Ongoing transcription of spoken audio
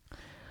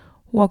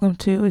Welcome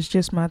to It's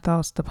Just My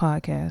Thoughts, the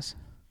podcast.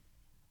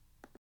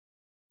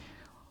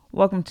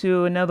 Welcome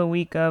to another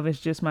week of It's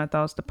Just My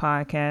Thoughts, the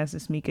podcast.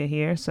 It's Mika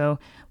here, so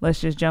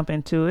let's just jump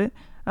into it.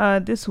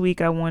 This week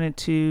I wanted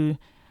to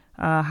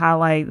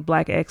highlight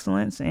Black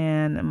excellence,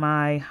 and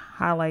my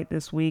highlight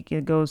this week,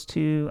 it goes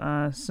to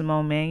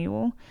Simone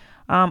Manuel.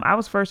 I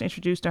was first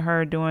introduced to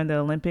her during the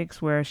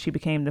Olympics, where she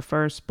became the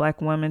first Black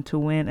woman to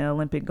win an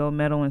Olympic gold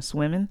medal in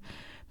swimming.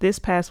 This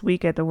past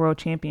week at the World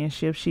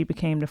Championship, she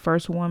became the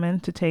first woman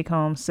to take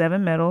home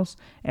 7 medals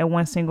at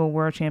one single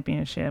World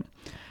Championship.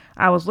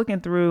 I was looking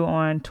through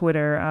on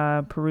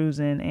Twitter,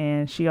 perusing,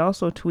 and she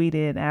also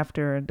tweeted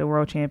after the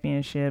World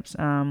Championships,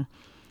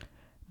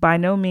 by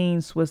no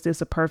means was this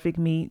a perfect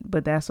meet,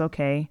 but that's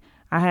okay.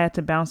 I had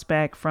to bounce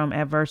back from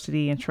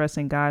adversity and trust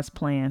in God's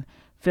plan.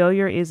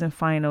 Failure isn't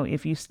final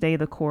if you stay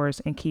the course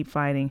and keep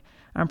fighting.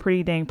 I'm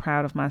pretty dang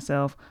proud of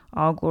myself.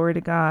 All glory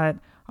to God.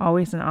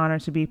 Always an honor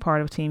to be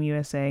part of Team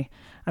USA.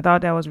 I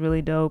thought that was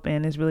really dope,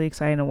 and it's really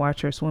exciting to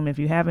watch her swim. If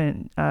you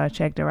haven't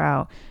checked her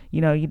out,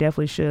 you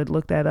definitely should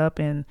look that up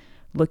and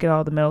look at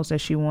all the medals that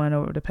she won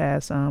over the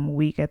past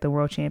week at the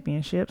World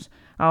Championships.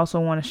 I also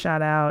want to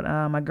shout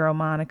out my girl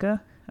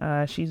Monica.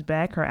 She's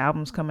back. Her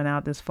album's coming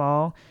out this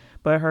fall,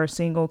 but her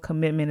single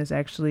Commitment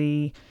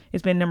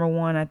it's been number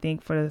one, I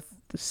think, for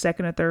the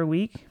second or third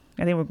week.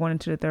 I think we're going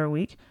into the third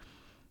week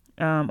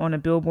on the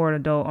Billboard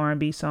Adult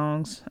R&B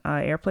Songs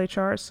airplay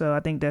chart. So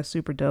I think that's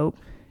super dope,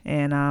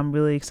 and I'm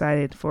really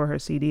excited for her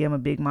CD. I'm a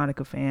big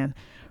Monica fan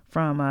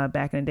from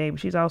back in the day,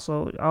 but she's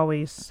also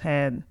always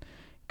had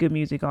good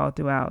music all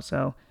throughout,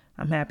 so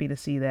I'm happy to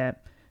see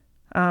that.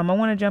 I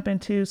want to jump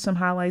into some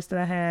highlights that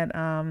I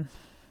had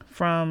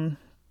from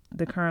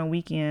the current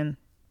weekend.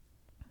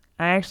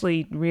 I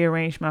actually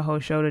rearranged my whole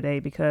show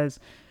today because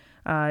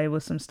it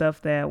was some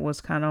stuff that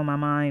was kind of on my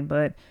mind.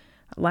 But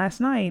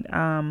last night,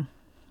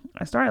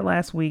 I started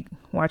last week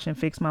watching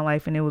Fix My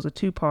Life, and it was a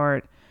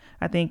 2-part.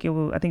 I think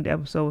the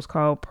episode was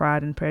called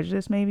Pride and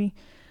Prejudice, maybe,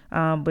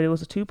 but it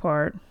was a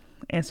 2-part.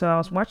 And so I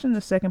was watching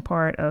the second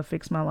part of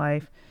Fix My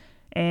Life,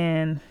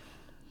 and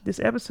this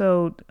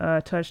episode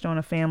touched on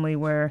a family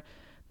where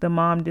the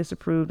mom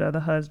disapproved of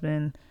the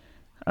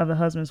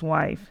husband's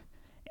wife,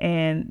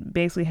 and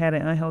basically had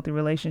an unhealthy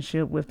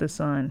relationship with the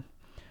son.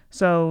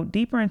 So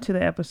deeper into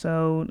the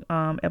episode,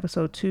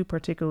 episode 2,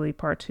 particularly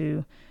part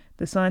 2,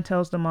 the son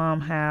tells the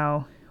mom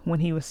how when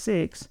he was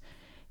 6,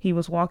 he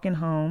was walking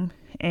home,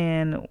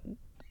 and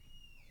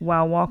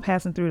while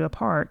passing through the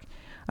park,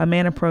 a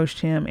man approached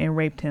him and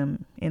raped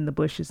him in the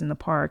bushes in the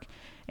park,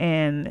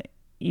 and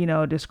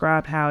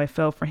described how it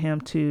felt for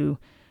him to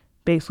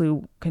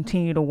basically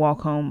continue to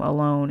walk home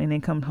alone and then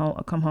come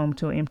home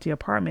to an empty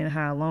apartment, and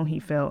how alone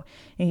he felt.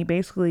 And he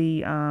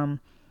basically,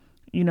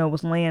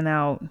 was laying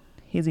out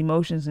his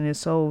emotions and his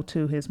soul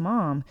to his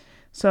mom.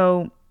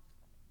 So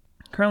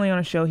currently on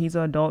the show, he's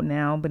an adult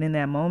now, but in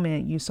that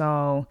moment, you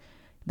saw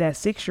that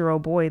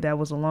 6-year-old boy that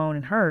was alone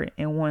and hurt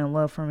and wanting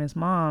love from his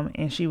mom,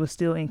 and she was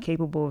still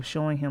incapable of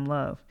showing him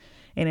love.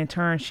 And in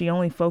turn, she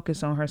only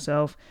focused on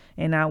herself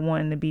and not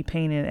wanting to be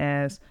painted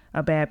as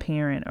a bad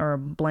parent or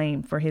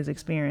blamed for his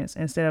experience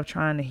instead of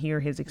trying to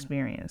hear his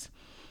experience.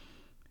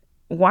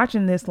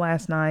 Watching this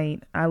last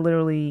night, I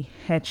literally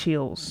had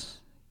chills,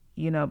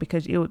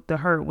 because the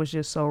hurt was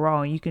just so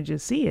raw, and you can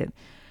just see it.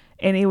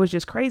 And it was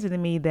just crazy to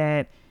me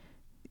that,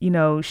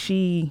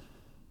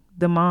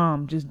 the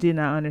mom just did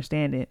not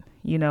understand it,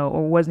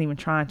 or wasn't even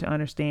trying to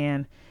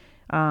understand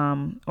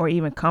or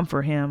even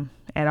comfort him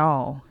at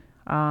all.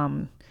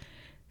 On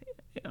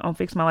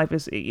Fix My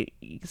Life,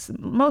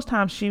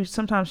 sometimes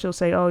she'll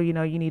say, oh, you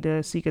need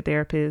to seek a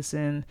therapist,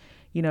 and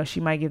she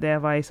might give that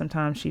advice.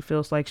 Sometimes she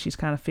feels like she's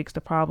kind of fixed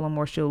the problem,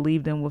 or she'll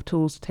leave them with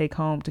tools to take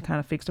home to kind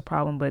of fix the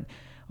problem. But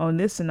on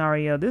this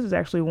scenario, this is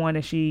actually one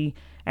that she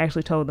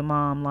actually told the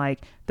mom,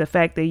 like, the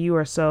fact that you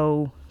are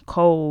so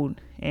cold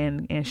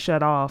and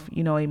shut off,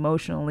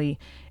 emotionally,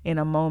 in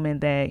a moment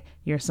that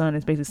your son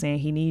is basically saying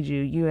he needs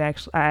you, I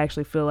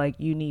actually feel like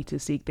you need to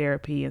seek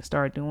therapy and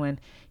start doing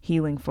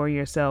healing for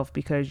yourself,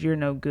 because you're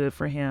no good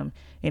for him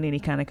in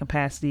any kind of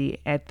capacity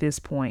at this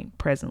point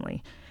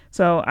presently.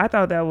 So I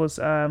thought that was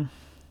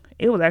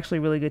it was actually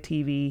really good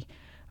TV.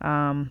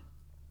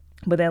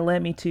 But that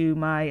led me to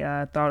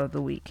my thought of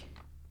the week.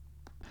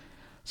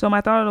 So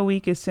my thought of the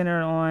week is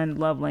centered on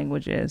love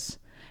languages,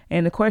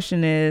 and the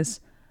question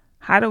is,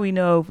 how do we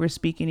know if we're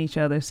speaking each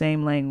other's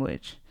same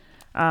language?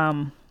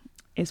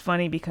 It's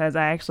funny because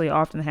I actually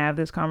often have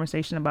this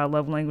conversation about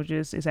love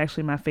languages. It's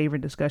actually my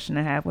favorite discussion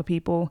to have with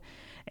people,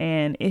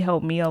 and it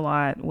helped me a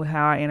lot with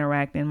how I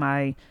interact in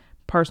my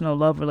personal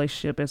love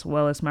relationship, as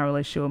well as my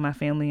relationship with my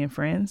family and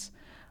friends.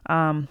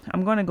 I'm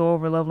going to go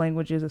over love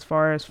languages as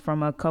far as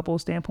from a couple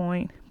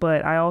standpoint,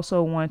 but I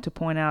also want to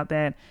point out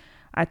that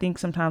I think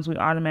sometimes we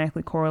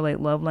automatically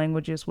correlate love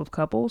languages with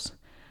couples.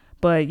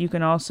 But you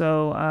can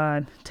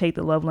also take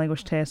the love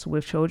language test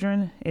with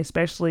children,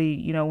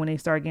 especially, when they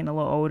start getting a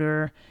little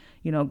older,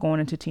 going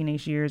into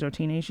teenage years.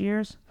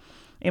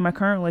 In my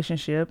current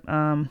relationship,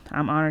 I'm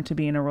honored to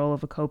be in a role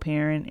of a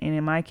co-parent. And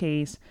in my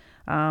case,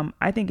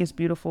 I think it's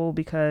beautiful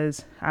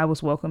because I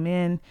was welcome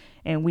in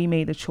and we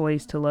made the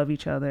choice to love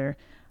each other.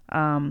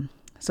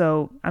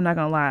 So I'm not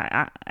gonna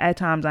lie, at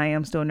times I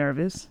am still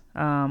nervous,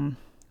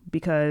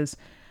 because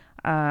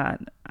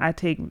I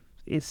take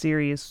it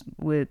serious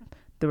with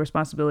the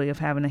responsibility of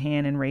having a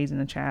hand in raising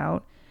a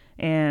child.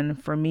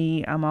 And for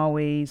me, I'm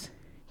always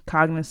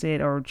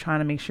cognizant or trying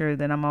to make sure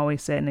that I'm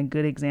always setting a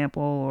good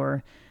example,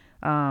 or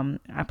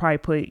I probably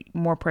put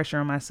more pressure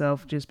on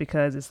myself just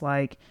because it's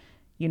like,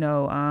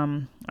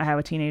 I have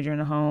a teenager in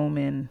the home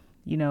and,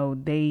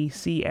 they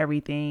see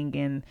everything,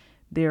 and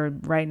they're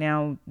right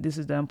now, this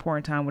is the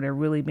important time where they're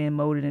really being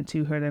molded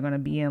into who they're going to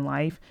be in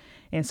life.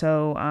 And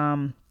so,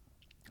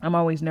 I'm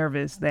always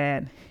nervous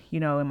that,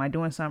 am I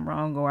doing something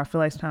wrong? Or I feel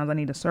like sometimes I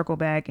need to circle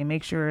back and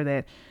make sure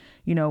that,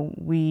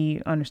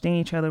 we understand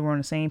each other, we're on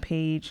the same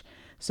page.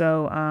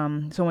 So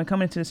when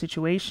coming to the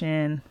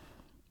situation,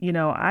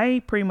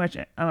 I pretty much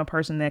am a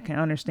person that can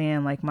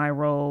understand like my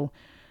role,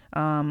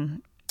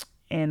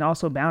 and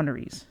also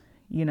boundaries,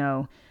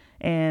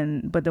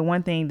 but the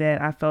one thing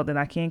that I felt that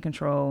I can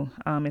control,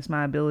 is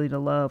my ability to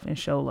love and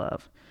show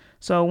love.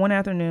 So one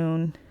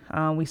afternoon,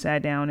 we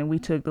sat down and we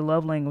took the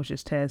love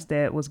languages test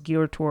that was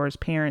geared towards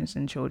parents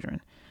and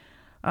children.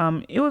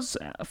 It was,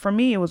 for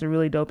me, it was a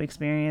really dope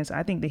experience.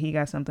 I think that he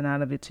got something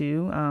out of it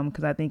too,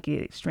 because I think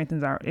it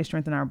strengthened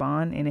our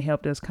bond, and it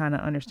helped us kind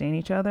of understand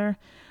each other.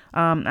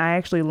 I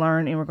actually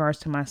learned in regards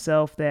to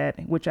myself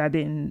which I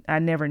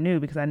never knew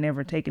because I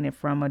never taken it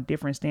from a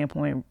different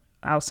standpoint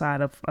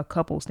outside of a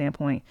couple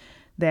standpoint,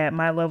 that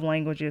my love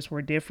languages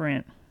were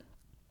different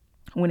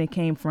when it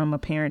came from a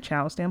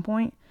parent-child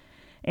standpoint,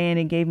 and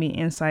it gave me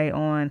insight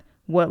on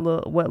what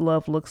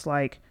love looks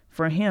like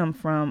for him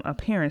from a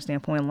parent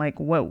standpoint, like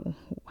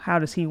how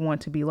does he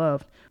want to be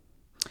loved.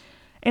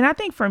 And I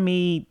think for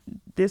me,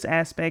 this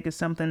aspect is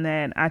something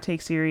that I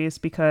take serious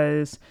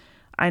because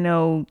I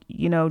know,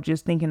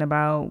 just thinking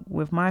about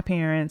with my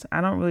parents,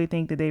 I don't really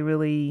think that they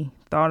really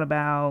thought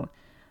about,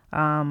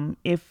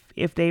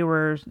 if they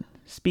were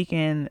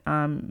speaking,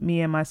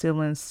 me and my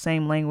siblings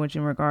same language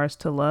in regards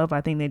to love.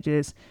 I think they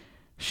just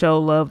show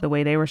love the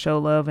way they were show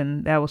love,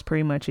 and that was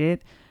pretty much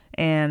it.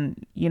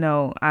 And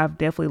I've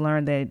definitely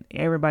learned that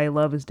everybody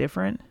love is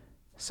different.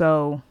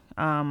 So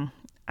I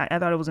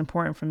thought it was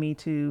important for me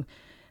to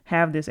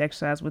have this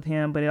exercise with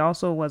him, but it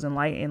also was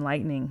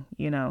enlightening,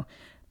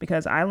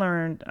 because I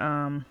learned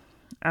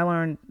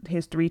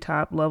his 3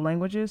 top love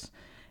languages.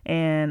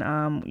 And,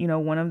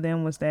 one of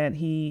them was that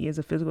he is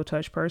a physical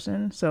touch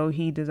person. So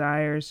he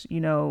desires,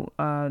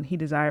 he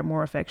desired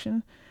more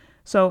affection.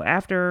 So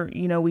after,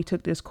 we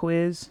took this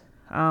quiz,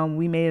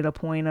 we made it a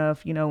point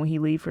of, when he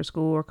leave for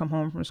school or come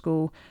home from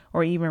school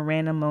or even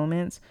random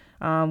moments,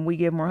 we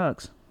give more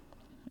hugs.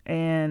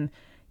 And,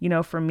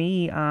 for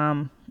me,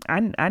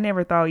 I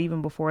never thought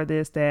even before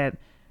this that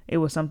it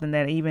was something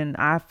that even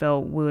I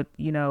felt would,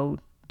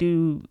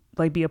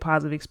 be a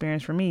positive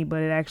experience for me,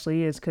 but it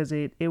actually is, because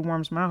it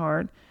warms my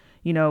heart,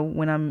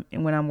 when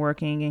I'm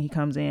working and he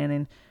comes in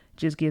and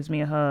just gives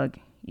me a hug,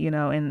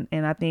 and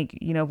I think,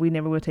 if we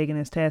never would have taken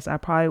this test, I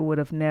probably would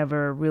have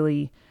never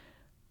really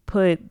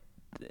put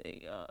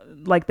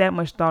like that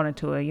much thought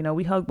into it.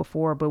 We hugged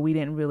before, but we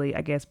didn't really,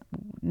 I guess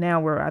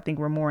now I think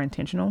we're more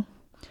intentional.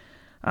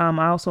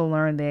 I also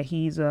learned that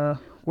he's a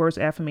words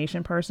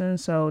affirmation person,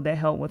 so that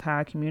helped with how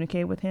I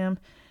communicate with him.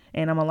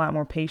 And I'm a lot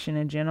more patient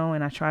and gentle,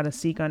 and I try to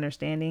seek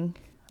understanding,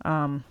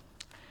 in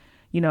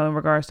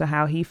regards to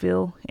how he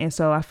feel. And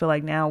so I feel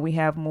like now we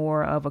have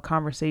more of a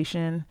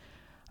conversation,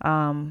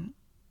 a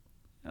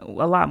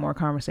lot more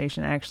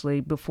conversation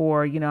actually.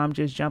 Before, I'm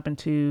just jumping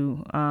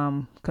to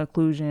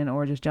conclusion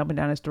or just jumping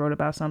down his throat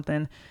about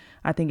something.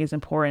 I think it's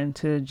important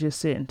to just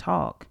sit and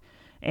talk.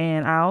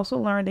 And I also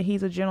learned that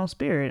he's a gentle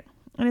spirit,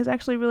 and it's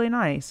actually really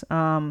nice.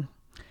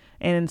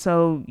 And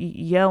so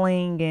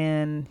yelling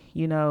and,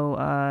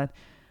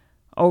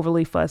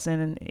 overly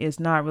fussing is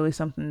not really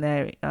something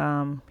that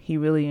he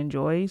really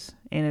enjoys,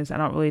 and I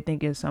don't really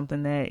think it's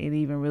something that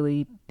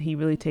he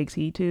really takes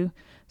heed to.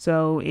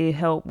 So it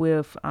helped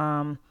with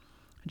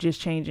just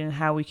changing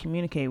how we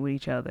communicate with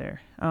each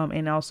other,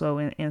 and also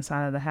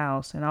inside of the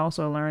house. And I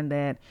also learned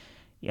that,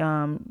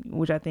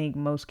 which I think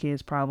most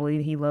kids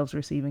probably, he loves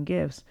receiving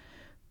gifts.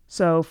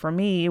 So for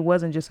me, it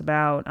wasn't just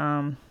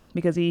about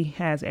because he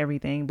has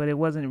everything, but it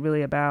wasn't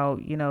really about,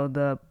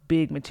 the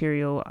big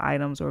material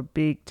items or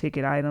big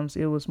ticket items.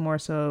 It was more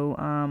so,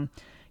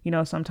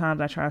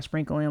 sometimes I try to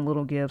sprinkle in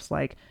little gifts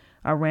like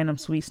a random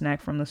sweet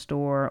snack from the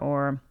store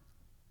or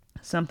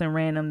something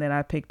random that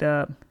I picked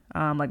up.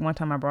 Like one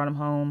time I brought him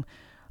home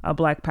a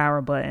Black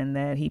Power button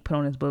that he put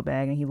on his book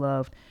bag and he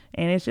loved.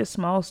 And it's just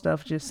small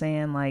stuff, just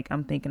saying like,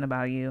 I'm thinking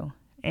about you.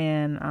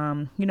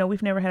 And,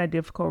 we've never had a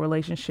difficult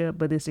relationship,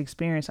 but this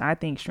experience, I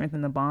think,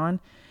 strengthened the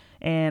bond.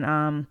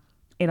 And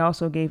it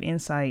also gave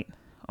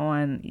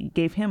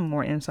him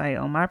more insight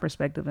on my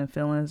perspective and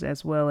feelings,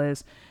 as well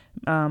as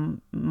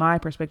my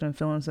perspective and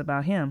feelings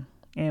about him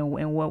and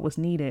what was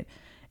needed.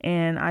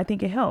 And I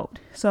think it helped.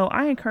 So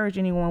I encourage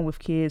anyone with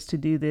kids to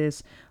do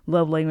this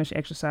love language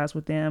exercise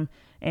with them.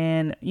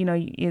 And,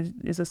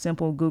 it's a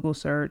simple Google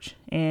search.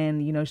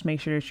 And, just make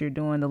sure that you're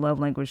doing the love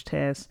language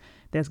test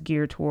that's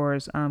geared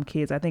towards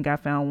kids. I think I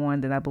found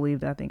one that I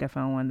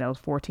found one that was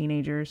for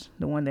teenagers,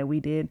 the one that we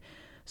did.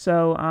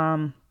 So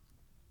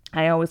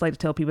I always like to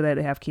tell people that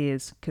they have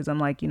kids, because I'm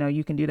like,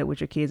 you can do that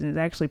with your kids. And it's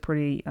actually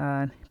pretty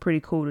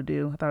cool to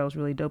do. I thought it was a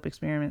really dope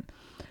experiment.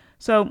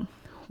 So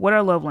what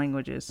are love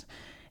languages?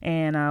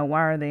 And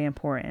why are they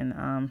important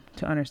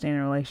to understand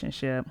a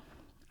relationship?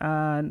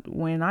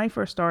 When I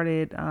first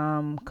started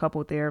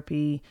couple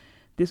therapy,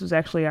 this was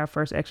actually our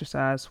first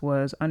exercise,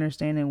 was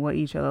understanding what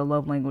each other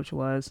love language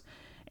was.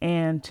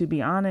 And to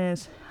be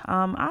honest,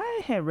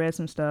 I had read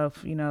some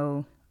stuff,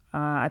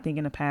 I think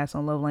in the past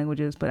on love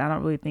languages, but I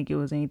don't really think it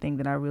was anything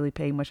that I really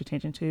paid much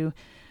attention to.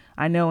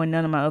 I know in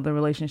none of my other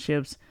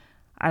relationships,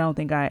 I don't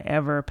think I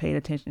ever paid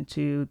attention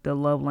to the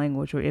love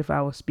language, or if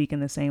I was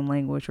speaking the same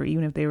language, or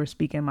even if they were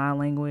speaking my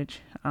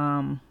language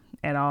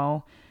at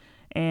all.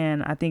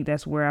 And I think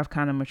that's where I've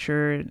kind of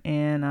matured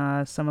in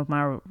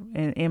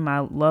in my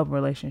love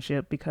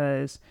relationship,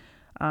 because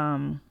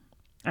I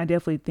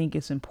definitely think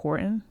it's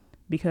important,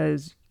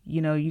 because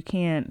you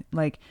can't,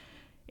 like,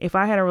 if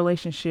I had a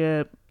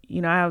relationship,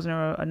 I was in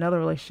another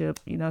relationship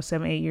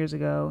 7-8 years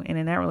ago, and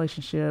in that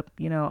relationship,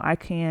 I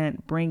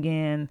can't bring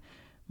in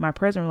my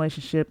present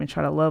relationship and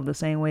try to love the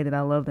same way that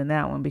I loved in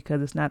that one,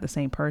 because it's not the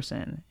same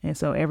person. And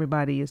so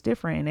everybody is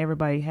different, and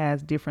everybody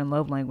has different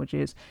love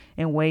languages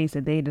and ways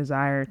that they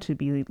desire to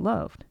be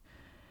loved.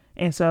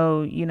 And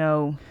so,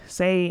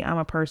 say I'm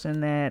a person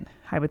that,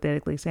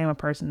 hypothetically,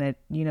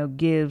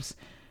 gives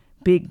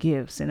big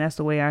gifts, and that's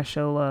the way I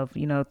show love,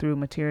 through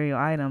material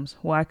items.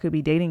 Well, I could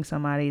be dating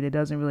somebody that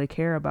doesn't really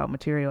care about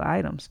material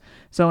items.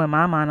 So in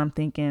my mind, I'm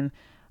thinking,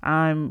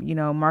 I'm,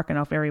 marking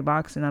off every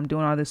box, and I'm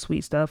doing all this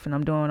sweet stuff, and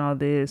I'm doing all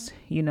this,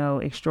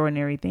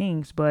 extraordinary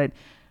things, but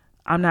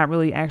I'm not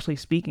really actually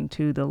speaking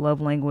to the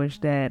love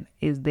language that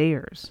is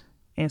theirs.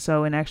 And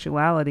so in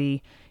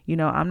actuality,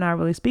 I'm not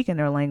really speaking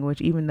their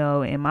language, even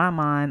though in my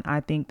mind, I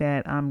think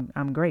that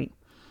I'm great.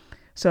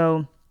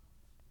 So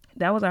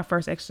that was our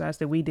first exercise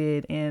that we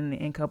did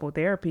in couple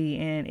therapy,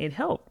 and it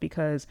helped,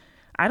 because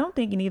I don't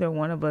think neither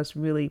one of us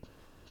really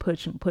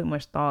put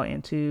much thought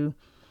into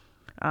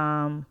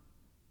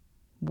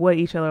what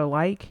each other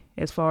like,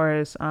 as far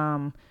as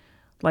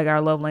like our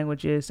love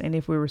languages, and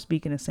if we were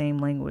speaking the same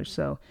language.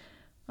 So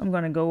I'm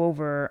going to go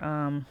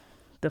over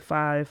the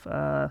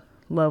 5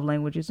 love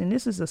languages, and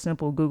this is a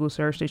simple Google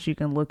search that you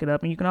can look it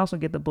up, and you can also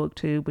get the book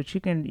too, but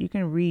you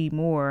can read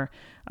more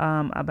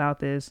about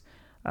this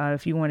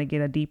if you want to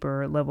get a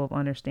deeper level of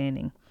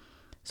understanding.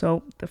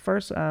 So the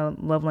first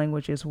love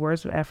language is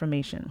words of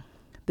affirmation.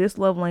 This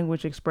love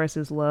language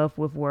expresses love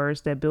with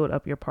words that build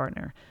up your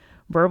partner.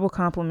 Verbal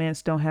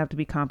compliments don't have to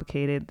be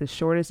complicated. The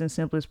shortest and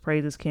simplest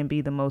praises can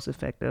be the most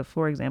effective.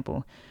 For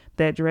example,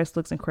 that dress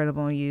looks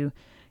incredible on you.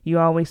 You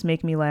always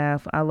make me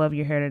laugh. I love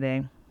your hair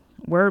today.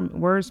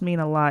 Words mean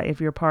a lot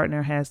if your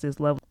partner has this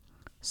love.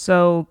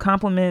 So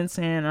compliments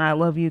and I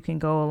love you can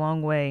go a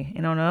long way.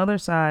 And on the other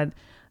side,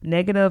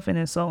 negative and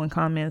insulting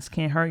comments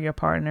can hurt your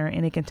partner,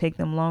 and it can take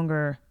them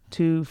longer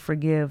to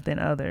forgive than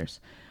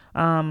others.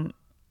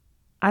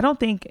 I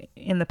don't think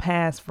in the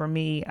past, for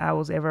me, I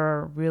was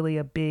ever really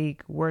a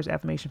big words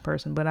affirmation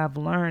person, but I've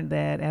learned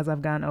that as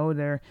I've gotten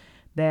older,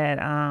 that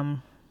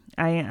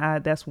I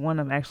that's one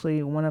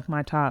of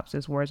my tops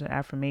is words of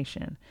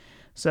affirmation.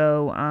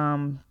 So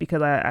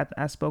because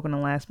I spoke in the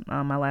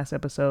my last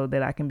episode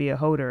that I can be a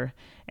holder,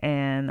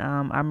 and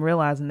I'm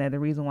realizing that the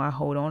reason why I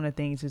hold on to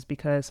things is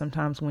because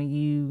sometimes when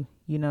you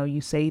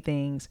say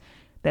things,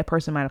 that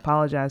person might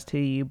apologize to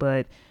you,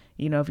 but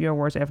if you're a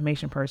words of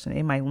affirmation person,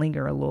 it might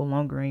linger a little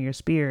longer in your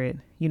spirit,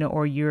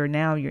 or you're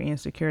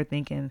insecure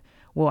thinking,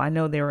 well, I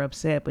know they were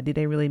upset, but did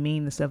they really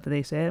mean the stuff that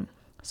they said?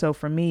 So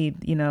for me,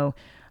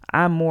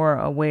 I'm more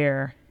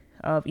aware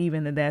of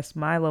even that's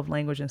my love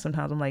language. And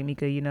sometimes I'm like,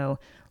 Mika,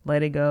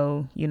 let it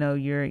go.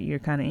 You're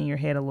kind of in your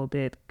head a little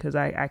bit, because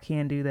I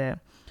can do that.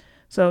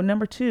 So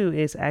number 2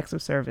 is acts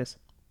of service.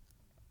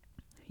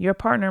 Your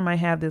partner might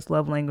have this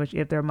love language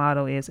if their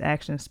motto is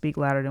actions speak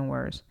louder than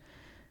words.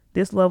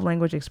 This love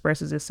language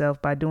expresses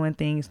itself by doing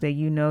things that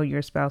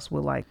your spouse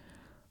would like.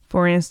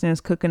 For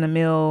instance, cooking a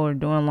meal or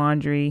doing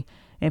laundry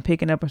and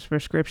picking up a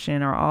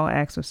prescription are all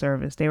acts of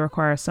service. They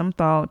require some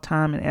thought,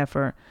 time, and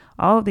effort.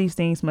 All of these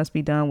things must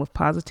be done with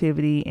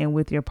positivity and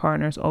with your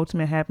partner's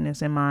ultimate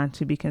happiness in mind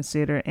to be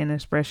considered an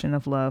expression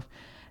of love.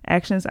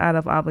 Actions out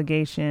of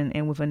obligation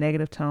and with a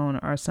negative tone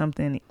are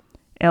something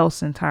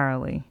else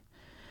entirely.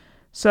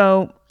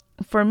 So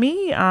for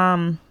me,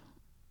 I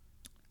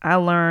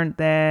learned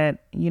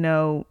that,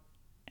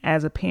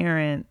 as a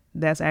parent,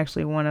 that's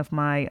actually one of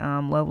my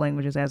love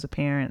languages as a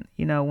parent,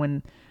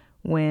 when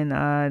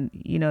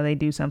they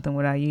do something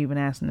without you even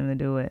asking them to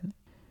do it.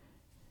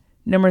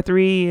 Number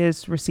 3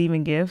 is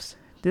receiving gifts.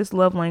 This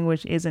love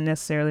language isn't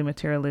necessarily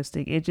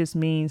materialistic. It just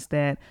means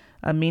that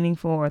a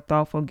meaningful or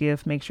thoughtful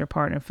gift makes your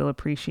partner feel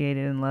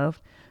appreciated and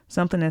loved.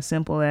 Something as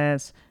simple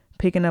as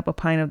Picking up a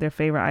pint of their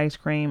favorite ice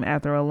cream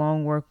after a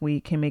long work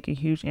week can make a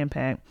huge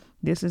impact.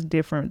 This is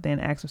different than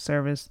acts of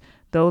service.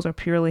 Those are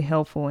purely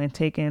helpful in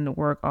taking the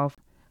work off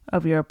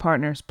of your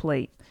partner's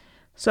plate.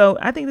 So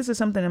I think this is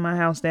something in my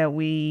house that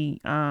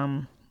we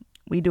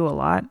do a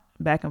lot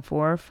back and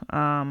forth.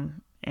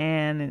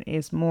 And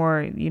it's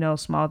more,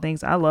 small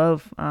things. I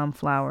love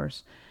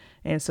flowers.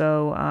 And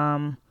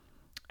so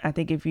I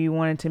think if you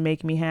wanted to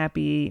make me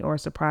happy or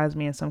surprise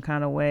me in some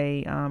kind of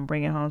way,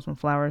 bringing home some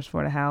flowers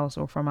for the house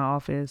or for my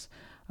office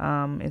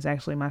is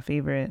actually my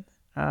favorite,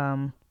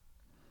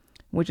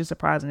 which is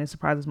surprising. It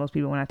surprises most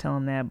people when I tell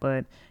them that.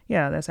 But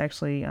yeah, that's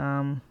actually,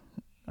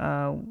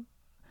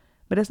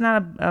 but it's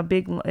not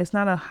it's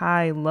not a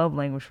high love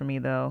language for me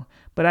though.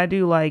 But I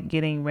do like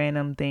getting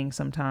random things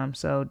sometimes.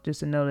 So just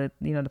to know that,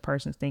 the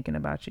person's thinking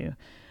about you.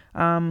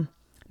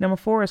 Number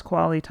 4 is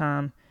quality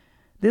time.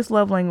 This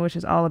love language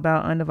is all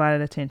about undivided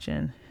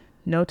attention.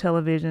 No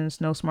televisions,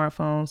 no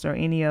smartphones, or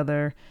any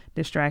other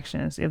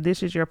distractions. If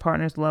this is your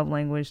partner's love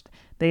language,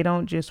 they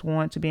don't just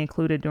want to be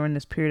included during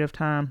this period of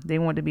time. They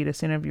want to be the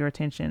center of your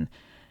attention.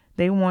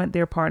 They want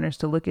their partners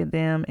to look at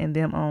them and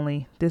them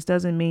only. This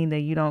doesn't mean that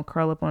you don't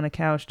curl up on a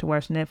couch to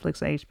watch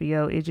Netflix or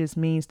HBO. It just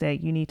means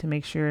that you need to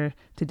make sure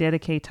to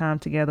dedicate time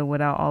together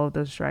without all of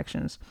the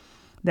distractions.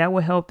 That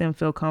will help them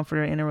feel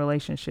comforted in a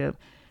relationship.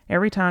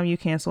 Every time you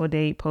cancel a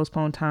date,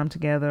 postpone time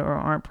together, or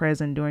aren't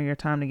present during your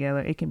time together,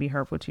 it can be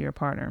hurtful to your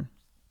partner.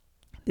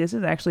 This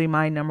is actually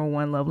my number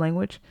 1 love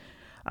language.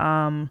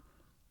 During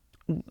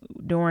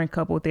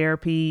couple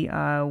therapy,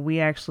 we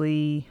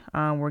actually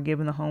were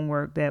given the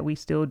homework that we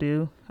still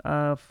do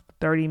of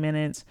 30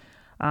 minutes,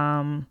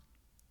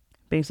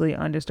 basically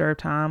undisturbed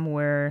time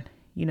where,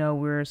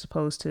 we're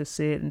supposed to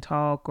sit and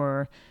talk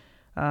or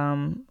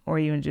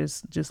even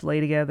just lay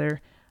together.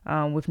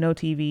 With no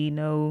TV,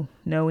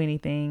 no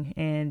anything,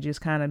 and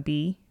just kind of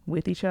be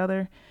with each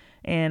other.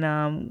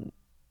 And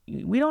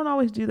we don't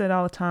always do that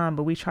all the time,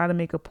 but we try to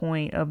make a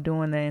point of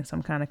doing that in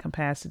some kind of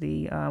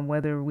capacity,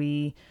 whether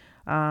we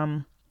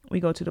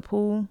go to the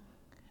pool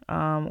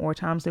or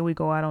times that we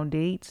go out on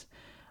dates.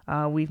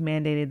 We've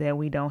mandated that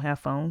we don't have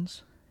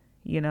phones,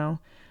 and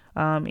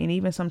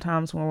even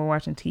sometimes when we're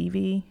watching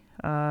TV,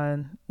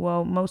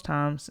 most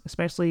times,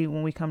 especially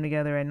when we come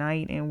together at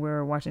night and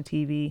we're watching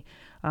TV,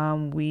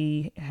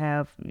 we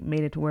have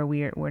made it to where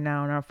we're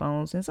now on our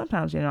phones. And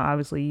sometimes,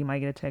 obviously you might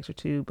get a text or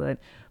two, but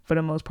for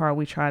the most part,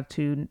 we try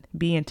to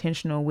be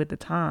intentional with the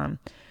time.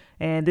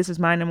 And this is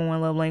my number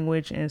 1 love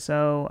language. And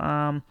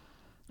so,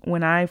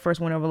 when I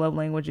first went over love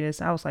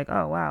languages, I was like,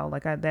 oh, wow,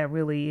 that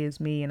really is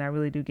me. And I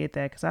really do get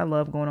that because I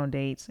love going on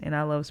dates and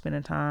I love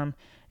spending time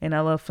and I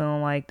love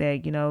feeling like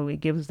that,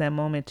 it gives us that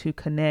moment to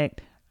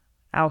connect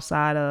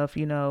outside of,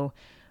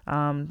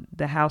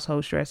 the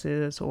household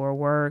stresses or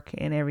work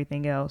and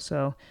everything else.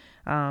 So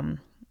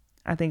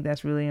I think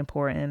that's really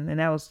important. And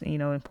that was,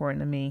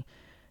 important to me.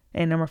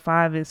 And number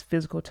 5 is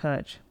physical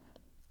touch.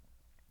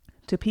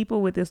 To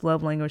people with this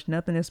love language,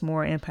 nothing is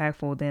more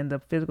impactful than the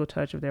physical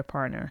touch of their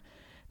partner.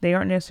 They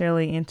aren't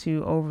necessarily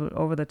into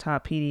over the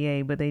top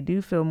PDA, but they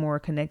do feel more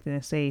connected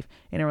and safe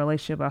in a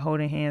relationship by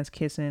holding hands,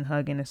 kissing,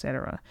 hugging,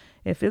 etc.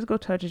 If physical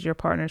touch is your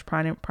partner's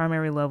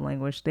primary love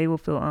language, they will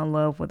feel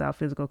unloved without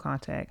physical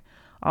contact.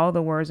 All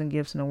the words and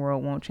gifts in the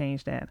world won't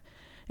change that.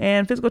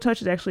 And physical touch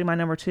is actually my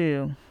number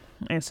 2.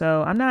 And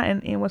so I'm not,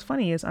 and what's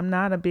funny is I'm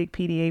not a big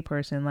PDA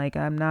person. I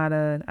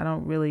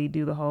don't really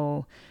do the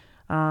whole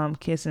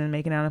kissing and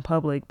making out in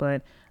public,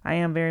 but I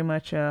am very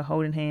much a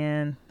holding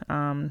hand,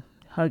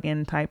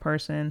 hugging type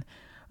person.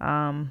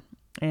 And,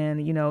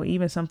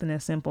 even something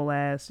as simple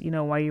as,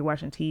 while you're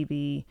watching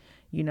TV,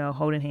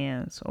 holding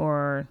hands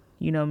or,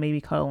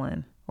 maybe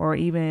cuddling or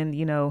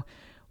even,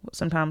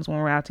 sometimes when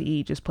we're out to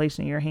eat, just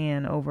placing your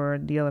hand over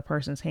the other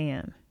person's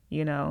hand.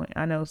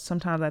 I know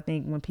sometimes I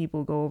think when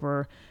people go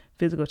over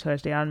physical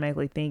touch, they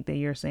automatically think that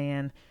you're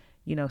saying,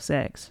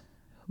 sex.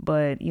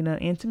 But,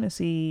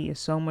 intimacy is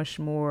so much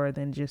more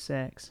than just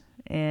sex.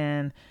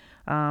 And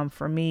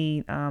for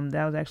me,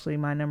 that was actually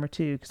my number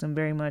 2 because I'm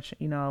very much,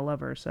 a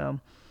lover. So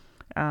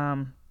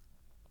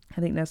I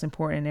think that's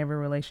important in every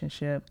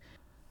relationship.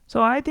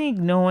 So I think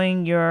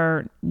knowing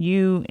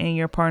you and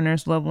your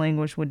partner's love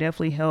language would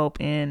definitely help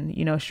in,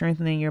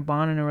 strengthening your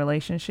bond in a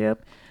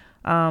relationship.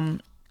 I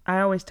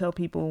always tell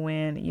people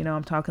when,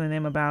 I'm talking to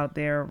them about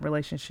their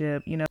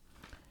relationship,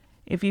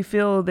 if you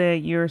feel that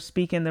you're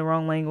speaking the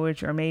wrong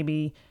language or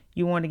maybe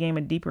you want to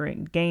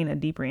gain a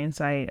deeper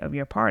insight of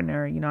your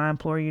partner, I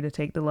implore you to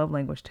take the love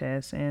language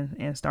test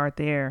and start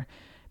there.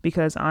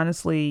 Because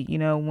honestly,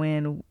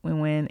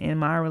 when in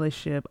my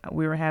relationship,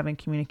 we were having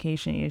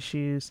communication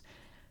issues,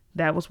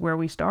 that was where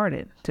we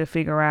started to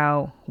figure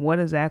out what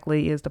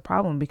exactly is the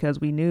problem because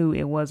we knew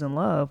it wasn't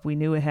love. We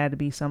knew it had to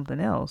be something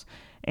else.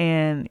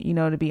 And,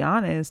 to be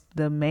honest,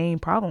 the main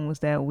problem was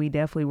that we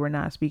definitely were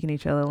not speaking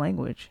each other's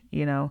language,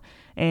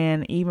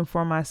 and even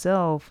for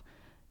myself,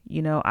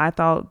 I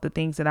thought the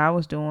things that I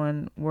was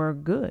doing were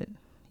good,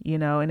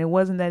 and it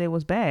wasn't that it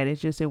was bad.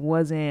 It's just, it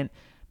wasn't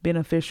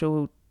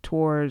beneficial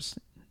towards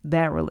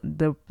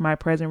my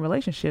present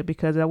relationship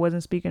because I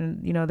wasn't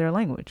speaking, their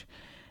language.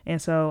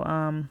 And so,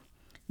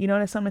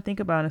 that's something to think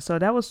about. And so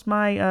that was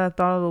my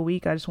thought of the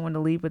week. I just wanted to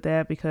leave with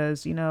that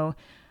because,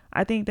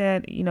 I think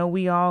that,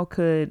 we all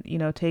could,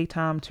 take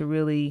time to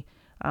really,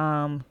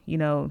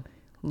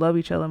 love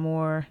each other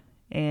more.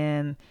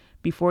 And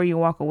before you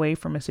walk away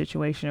from a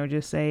situation or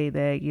just say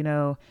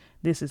that,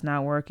 this is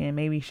not working,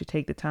 maybe you should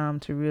take the time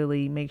to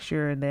really make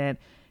sure that,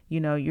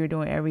 you're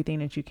doing everything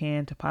that you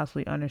can to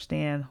possibly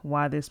understand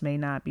why this may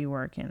not be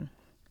working.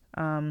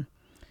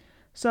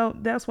 So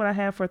that's what I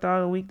have for Thought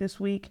of the Week this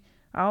week.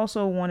 I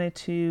also wanted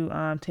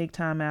to take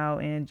time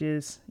out and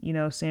just,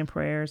 send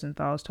prayers and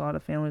thoughts to all the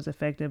families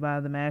affected by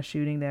the mass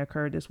shooting that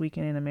occurred this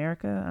weekend in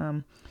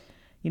America.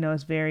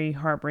 It's very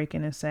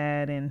heartbreaking and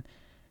sad. And,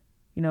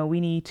 we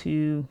need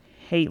to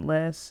hate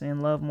less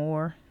and love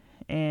more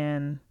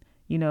and,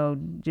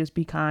 just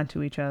be kind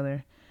to each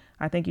other.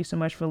 I thank you so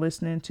much for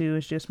listening to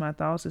It's Just My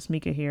Thoughts. It's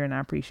Mika here, and I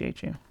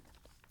appreciate you.